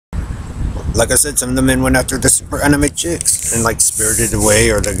Like I said, some of the men went after the super anime chicks and like spirited away,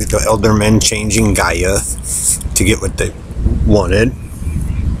 or the elder men changing Gaia to get what they wanted.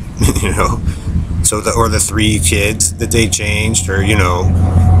 You know, so the three kids that they changed, or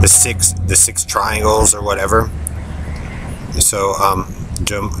the six triangles or whatever. So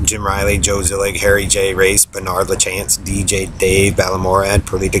Jim Riley, Joe Zillig, Harry J. Race, Bernard LaChance, DJ Dave Balamorad,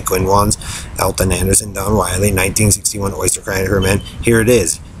 Perlita Quinwans, Elton Anderson, Don Wiley, 1961 Oyster Cracker Man. Here it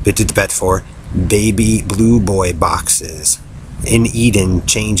is. Bitted bet for Baby Blue Boy boxes. In Eden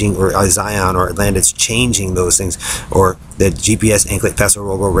changing, or Zion or Atlantis changing those things, or the GPS Anklet Paso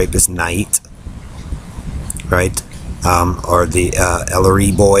Robo Rapist Knight, right? Or the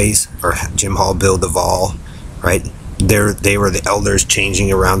Ellery Boys, or Jim Hall, Bill Duvall, right? They were the elders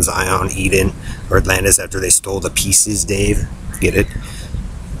changing around Zion, Eden, or Atlantis after they stole the pieces, Dave. Get it?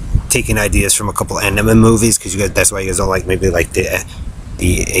 Taking ideas from a couple anime movies, because that's why you guys don't like maybe like the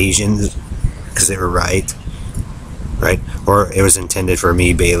Asians, because they were right? Or it was intended for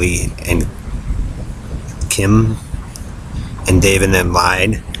me, Bailey, and Kim, and Dave and them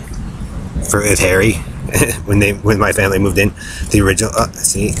lied with Harry when my family moved in. The original,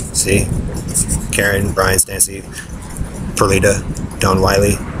 see, Karen, Brian, Stancy, Perlita, Don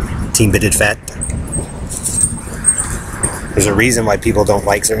Wiley, Team Bitted Fat. There's a reason why people don't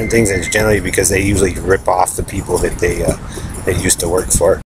like certain things, and it's generally because they usually rip off the people that they used to work for.